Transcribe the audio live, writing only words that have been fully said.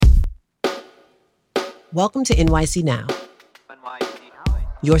Welcome to NYC Now,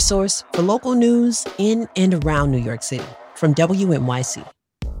 your source for local news in and around New York City from WNYC.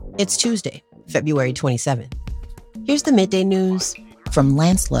 It's Tuesday, February 27th. Here's the Midday News from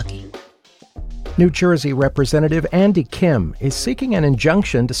Lance Lucky. New Jersey Representative Andy Kim is seeking an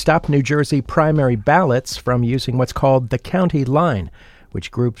injunction to stop New Jersey primary ballots from using what's called the county line,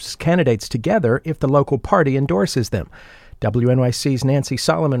 which groups candidates together if the local party endorses them. WNYC's Nancy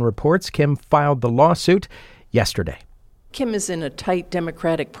Solomon reports Kim filed the lawsuit yesterday. Kim is in a tight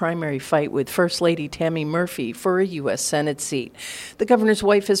Democratic primary fight with First Lady Tammy Murphy for a U.S. Senate seat. The governor's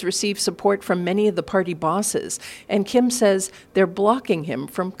wife has received support from many of the party bosses, and Kim says they're blocking him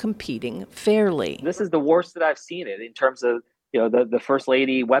from competing fairly. This is the worst that I've seen it in terms of, the First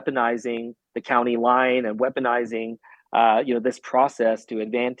Lady weaponizing the county line and weaponizing this process to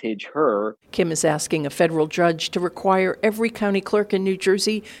advantage her. Kim is asking a federal judge to require every county clerk in New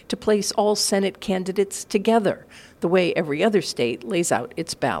Jersey to place all Senate candidates together, the way every other state lays out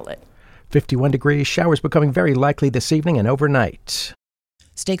its ballot. 51 degrees, showers becoming very likely this evening and overnight.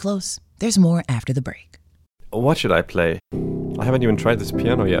 Stay close. There's more after the break. What should I play? I haven't even tried this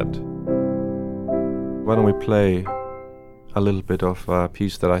piano yet. Why don't we play a little bit of a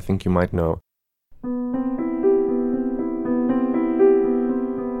piece that I think you might know?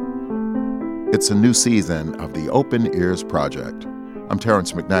 It's a new season of the Open Ears Project. I'm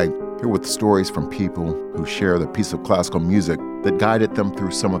Terrence McKnight, here with stories from people who share the piece of classical music that guided them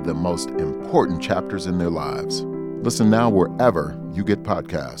through some of the most important chapters in their lives. Listen now wherever you get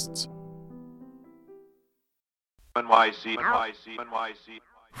podcasts.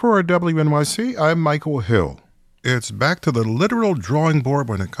 For WNYC, I'm Michael Hill. It's back to the literal drawing board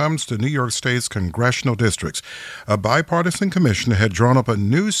when it comes to New York State's congressional districts. A bipartisan commission had drawn up a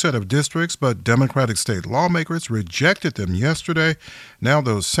new set of districts, but Democratic state lawmakers rejected them yesterday. Now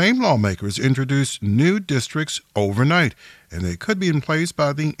those same lawmakers introduced new districts overnight, and they could be in place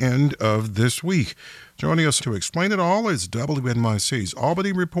by the end of this week. Joining us to explain it all is WNYC's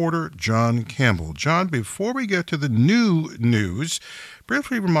Albany reporter, Jon Campbell. Jon, before we get to the new news,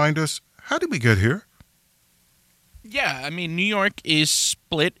 briefly remind us, how did we get here? Yeah, New York is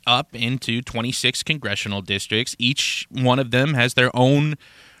split up into 26 congressional districts. Each one of them has their own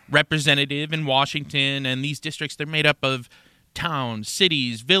representative in Washington, and these districts, they're made up of towns,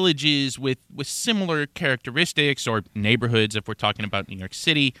 cities, villages with similar characteristics, or neighborhoods if we're talking about New York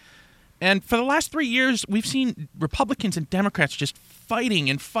City. And for the last 3 years, we've seen Republicans and Democrats just fighting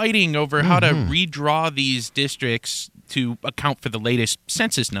over how to redraw these districts to account for the latest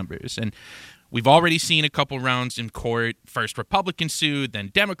census numbers. And we've already seen a couple rounds in court. First Republicans sued, then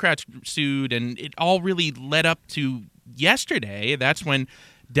Democrats sued, and it all really led up to yesterday. That's when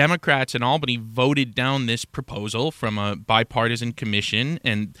Democrats in Albany voted down this proposal from a bipartisan commission,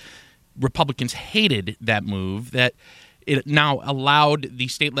 and Republicans hated that move, that it now allowed the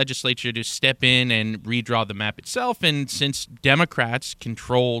state legislature to step in and redraw the map itself. And since Democrats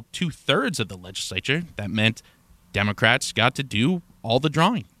control 2/3 of the legislature, that meant Democrats got to do all the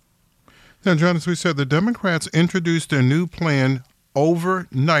drawing. Now, Jon, as we said, the Democrats introduced their new plan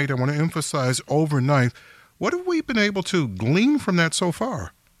overnight. I want to emphasize overnight. What have we been able to glean from that so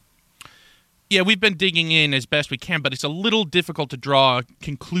far? Yeah, we've been digging in as best we can, but it's a little difficult to draw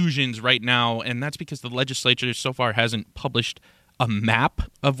conclusions right now, and that's because the legislature so far hasn't published a map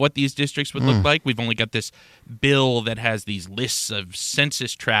of what these districts would look like. We've only got this bill that has these lists of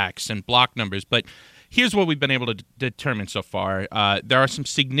census tracts and block numbers, but here's what we've been able to determine so far. There are some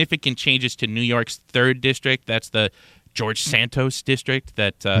significant changes to New York's 3rd district. That's the George Santos district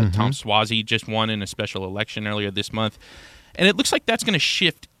that Tom Suozzi just won in a special election earlier this month. And it looks like that's going to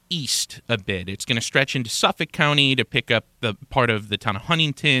shift east a bit. It's going to stretch into Suffolk County to pick up the part of the town of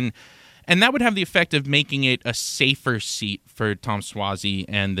Huntington. And that would have the effect of making it a safer seat for Tom Suozzi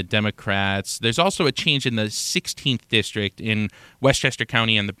and the Democrats. There's also a change in the 16th district in Westchester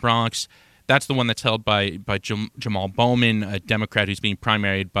County and the Bronx. That's the one that's held by Jamal Bowman, a Democrat who's being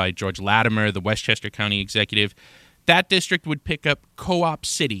primaried by George Latimer, the Westchester County executive. That district would pick up Co-op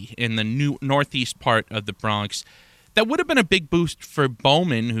City in the new northeast part of the Bronx. That would have been a big boost for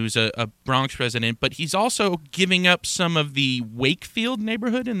Bowman, who's a Bronx resident, but he's also giving up some of the Wakefield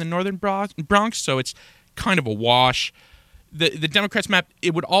neighborhood in the northern Bronx, so it's kind of a wash. The Democrats' map,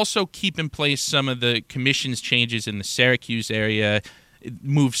 it would also keep in place some of the commission's changes in the Syracuse area. It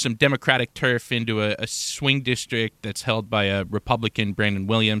moves some Democratic turf into a swing district that's held by a Republican, Brandon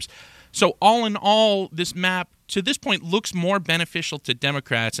Williams. So all in all, this map, to this point, looks more beneficial to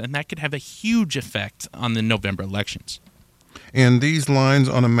Democrats, and that could have a huge effect on the November elections. And these lines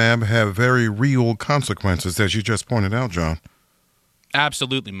on a map have very real consequences, as you just pointed out, Jon.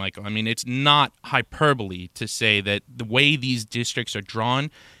 Absolutely, Michael. I mean, it's not hyperbole to say that the way these districts are drawn,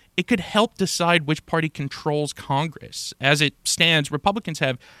 it could help decide which party controls Congress. As it stands, Republicans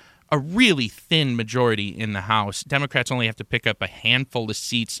have a really thin majority in the House. Democrats only have to pick up a handful of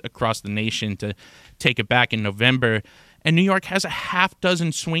seats across the nation to take it back in November. And New York has a half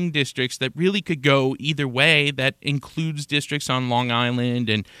dozen swing districts that really could go either way. That includes districts on Long Island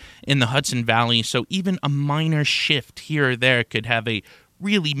and in the Hudson Valley. So even a minor shift here or there could have a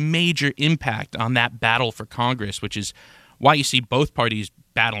really major impact on that battle for Congress, which is why you see both parties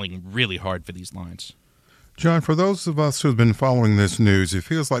battling really hard for these lines. John, for those of us who've been following this news, it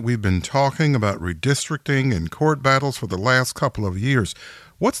feels like we've been talking about redistricting and court battles for the last couple of years.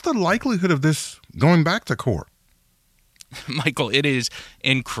 What's the likelihood of this going back to court? Michael, it is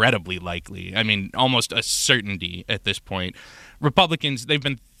incredibly likely. I mean, almost a certainty at this point. Republicans, they've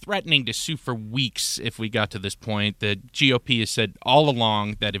been threatening to sue for weeks if we got to this point. The GOP has said all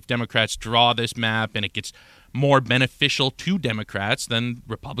along that if Democrats draw this map and it gets more beneficial to Democrats, then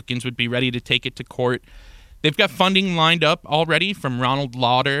Republicans would be ready to take it to court. They've got funding lined up already from Ronald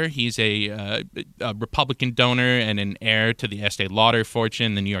Lauder. He's a Republican donor and an heir to the Estee Lauder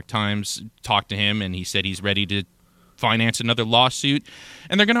fortune. The New York Times talked to him, and he said he's ready to finance another lawsuit.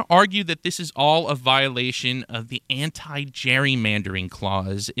 And they're going to argue that this is all a violation of the anti-gerrymandering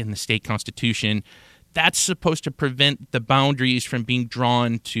clause in the state constitution. That's supposed to prevent the boundaries from being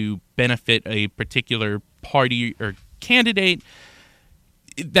drawn to benefit a particular party or candidate.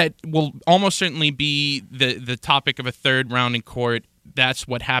 That will almost certainly be the topic of a third round in court. That's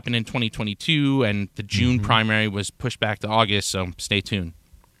what happened in 2022, and the June primary was pushed back to August, so stay tuned.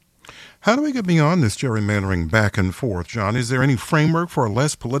 How do we get beyond this gerrymandering back and forth, John? Is there any framework for a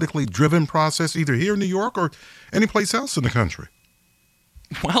less politically driven process, either here in New York or any place else in the country?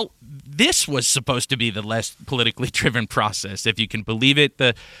 Well, this was supposed to be the less politically driven process, if you can believe it.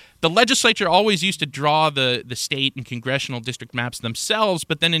 The legislature always used to draw the state and congressional district maps themselves,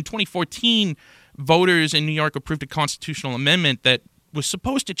 but then in 2014, voters in New York approved a constitutional amendment that was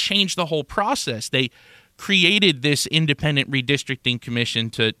supposed to change the whole process. They created this independent redistricting commission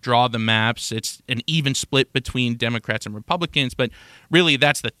to draw the maps. It's an even split between Democrats and Republicans, but really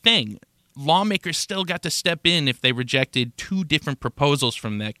that's the thing. Lawmakers still got to step in if they rejected two different proposals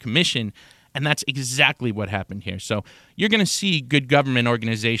from that commission, and that's exactly what happened here. So you're going to see good government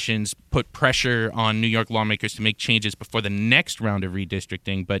organizations put pressure on New York lawmakers to make changes before the next round of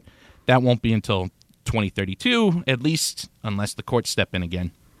redistricting, but that won't be until 2032, at least unless the courts step in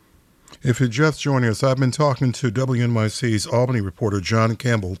again. If you're just joining us, I've been talking to WNYC's Albany reporter Jon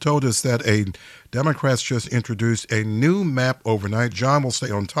Campbell, told us that Democrats just introduced a new map overnight. John will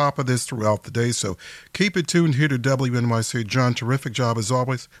stay on top of this throughout the day, so keep it tuned here to WNYC. John, terrific job as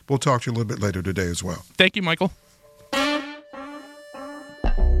always. We'll talk to you a little bit later today as well. Thank you, Michael.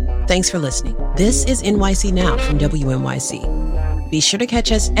 Thanks for listening. This is NYC Now from WNYC. Be sure to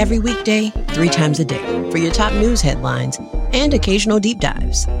catch us every weekday, 3 times a day, for your top news headlines and occasional deep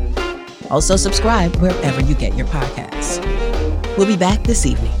dives. Also subscribe wherever you get your podcasts. We'll be back this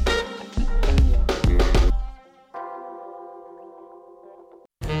evening.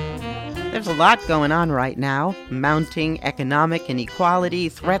 There's a lot going on right now. Mounting economic inequality,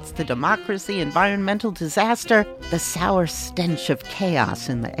 threats to democracy, environmental disaster, the sour stench of chaos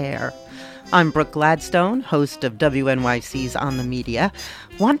in the air. I'm Brooke Gladstone, host of WNYC's On the Media.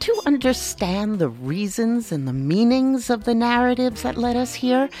 Want to understand the reasons and the meanings of the narratives that led us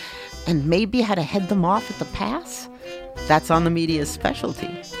here, and maybe how to head them off at the pass? That's On the Media's specialty.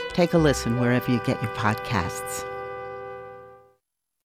 Take a listen wherever you get your podcasts.